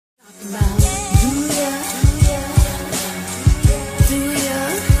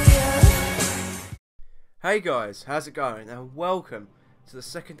Hey guys, how's it going? And welcome to the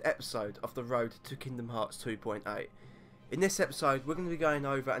second episode of the road to Kingdom Hearts 2.8. In this episode, we're going to be going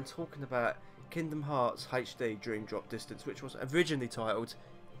over and talking about Kingdom Hearts HD Dream Drop Distance, which was originally titled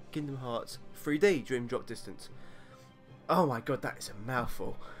Kingdom Hearts 3D Dream Drop Distance. Oh my god, that is a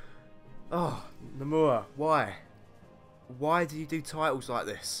mouthful. Oh, Nomura, why? Why do you do titles like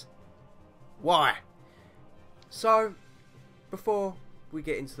this? Why? So, before we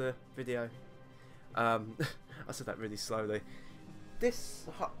get into the video, I said that really slowly. This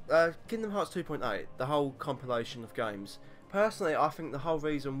Kingdom Hearts 2.8, the whole compilation of games. Personally, I think the whole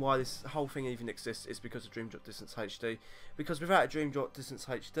reason why this whole thing even exists is because of Dream Drop Distance HD. Because without a Dream Drop Distance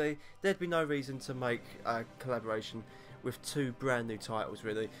HD, there'd be no reason to make a collaboration with two brand new titles.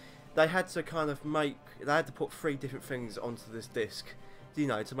 Really, they had to kind of they had to put three different things onto this disc, you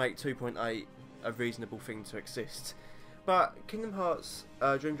know, to make 2.8 a reasonable thing to exist. But Kingdom Hearts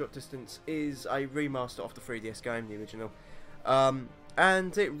Dream Drop Distance is a remaster of the 3DS game, the original,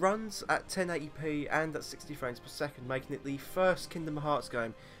 and it runs at 1080p and at 60 frames per second, making it the first Kingdom Hearts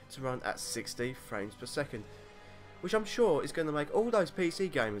game to run at 60 frames per second, which I'm sure is going to make all those PC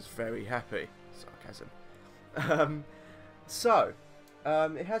gamers very happy. Sarcasm.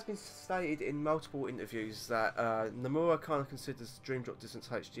 It has been stated in multiple interviews that Nomura kind of considers Dream Drop Distance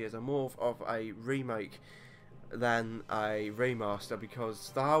HD as more of a remake than a remaster,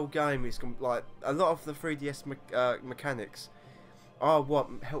 because the whole game is like a lot of the 3DS mechanics are what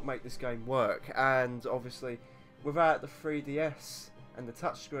help make this game work, and obviously without the 3DS and the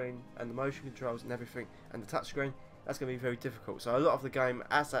touchscreen and the motion controls and everything and the touchscreen, that's going to be very difficult. So a lot of the game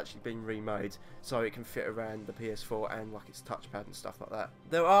has actually been remade so it can fit around the PS4 and like its touchpad and stuff like that.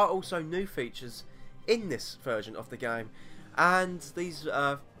 There are also new features in this version of the game, and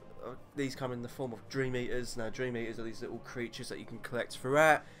these come in the form of Dream Eaters. Now, Dream Eaters are these little creatures that you can collect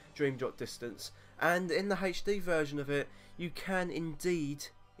throughout Dream Drop Distance, and in the HD version of it, you can indeed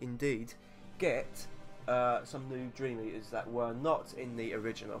get some new Dream Eaters that were not in the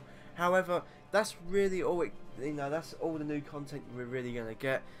original. However, that's really all that's all the new content we're really going to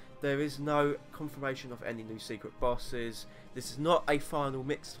get. There is no confirmation of any new secret bosses. This is not a final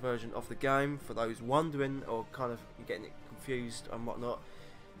mixed version of the game, for those wondering or kind of getting it confused and whatnot.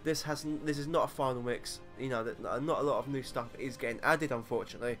 This is not a final mix. You know, not a lot of new stuff is getting added,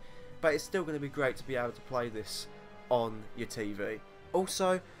 unfortunately, but it's still going to be great to be able to play this on your TV.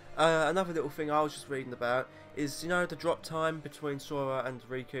 Also, another little thing I was just reading about is, you know, the drop time between Sora and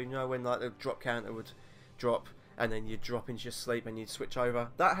Riku. You know, when like the drop counter would drop and then you'd drop into your sleep and you'd switch over.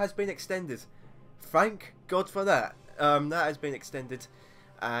 That has been extended. Thank God for that. That has been extended,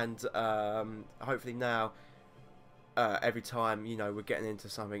 and hopefully now, every time, you know, we're getting into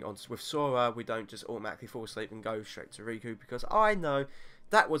something with Sora, we don't just automatically fall asleep and go straight to Riku, because I know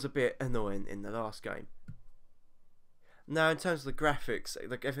that was a bit annoying in the last game. Now, in terms of the graphics,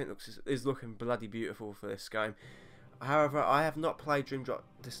 like, everything is looking bloody beautiful for this game. However, I have not played Dream Drop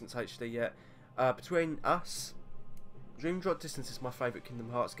Distance HD yet. Between us, Dream Drop Distance is my favourite Kingdom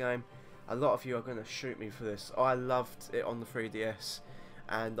Hearts game. A lot of you are going to shoot me for this. I loved it on the 3DS,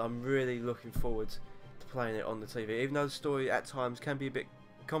 and I'm really looking forward to playing it on the TV, even though the story at times can be a bit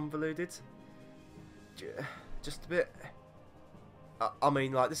convoluted. Just a bit. I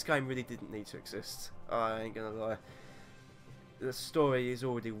mean, like, this game really didn't need to exist. I ain't gonna lie. The story is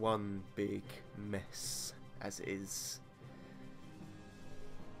already one big mess as it is.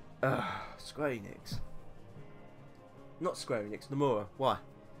 Square Enix. Not Square Enix, Nomura. Why?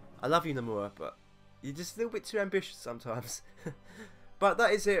 I love you, Nomura, but you're just a little bit too ambitious sometimes. But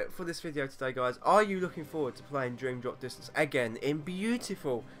that is it for this video today, guys. Are you looking forward to playing Dream Drop Distance again in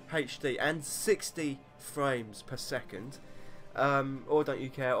beautiful HD and 60 frames per second? Or don't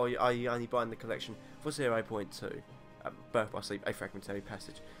you care, or are you only buying the collection for 0.2? Birth by Sleep, a fragmentary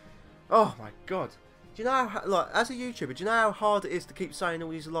passage. Oh my god. Do you know how, like, as a YouTuber, do you know how hard it is to keep saying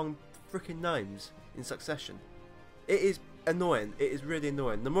all these long freaking names in succession? It is annoying. It is really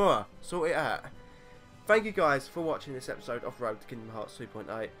annoying. Nomura, sort it out. Thank you guys for watching this episode of Road to Kingdom Hearts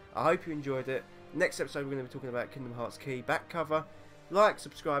 2.8. I hope you enjoyed it. Next episode we're going to be talking about Kingdom Hearts Key back cover. Like,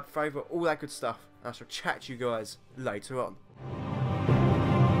 subscribe, favourite, all that good stuff. And I shall chat to you guys later on.